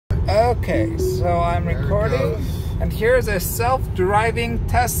Okay, so I'm recording, and here's a self-driving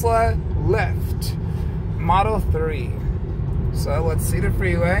Tesla Lift Model 3. So let's see the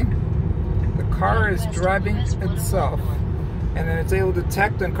freeway. The car is driving itself, and then it's able to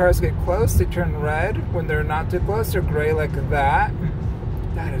detect when cars get close. They turn red. When they're not too close, they're gray like that.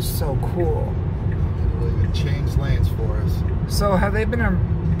 That is so cool. It'll even change lanes for us. So have they been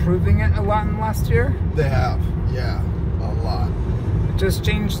improving it a lot in the last year? They have, yeah, a lot. It just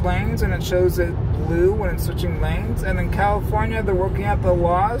changed lanes, and it shows it blue when it's switching lanes. And in California, they're working out the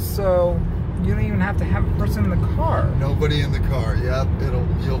laws, so you don't even have to have a person in the car. Nobody in the car. Yep,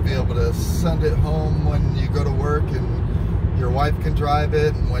 you'll be able to send it home when you go to work, and your wife can drive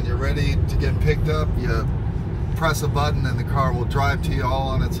it. And when you're ready to get picked up, you press a button, and the car will drive to you all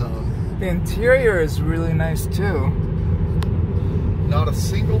on its own. The interior is really nice too. Not a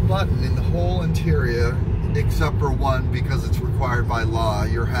single button in the whole interior, except for one because it's required by law,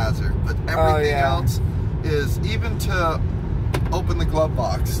 your hazard. But everything else is, even to open the glove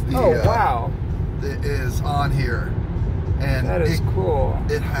box. Wow. It is on here. And that is cool.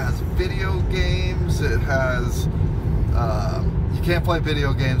 It has video games. It has, you can't play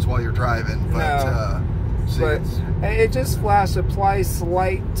video games while you're driving, but, no. But it just flashed apply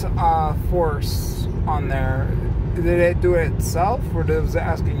slight force on there. Did it do it itself, or was it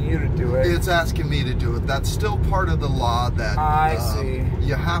asking you to do it? It's asking me to do it. That's still part of the law that I see.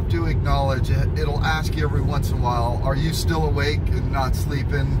 You have to acknowledge it. It'll ask you every once in a while, are you still awake and not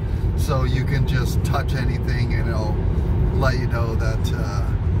sleeping? So you can just touch anything and it'll let you know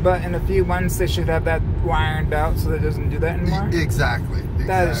that... But in a few months they should have that wired out so that it doesn't do that anymore? Exactly.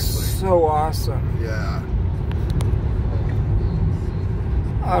 That is so awesome. Yeah.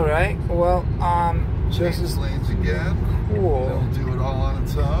 Alright, well, this is lanes again. Cool. It'll do it all on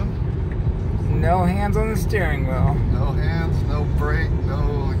its own. No hands on the steering wheel. No hands, no brake,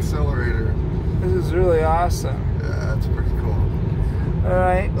 no accelerator. This is really awesome. Yeah, that's pretty cool.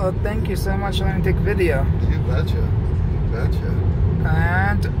 Alright, well, thank you so much for letting me take video. You betcha. You betcha.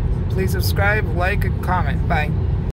 And please subscribe, like, and comment. Bye.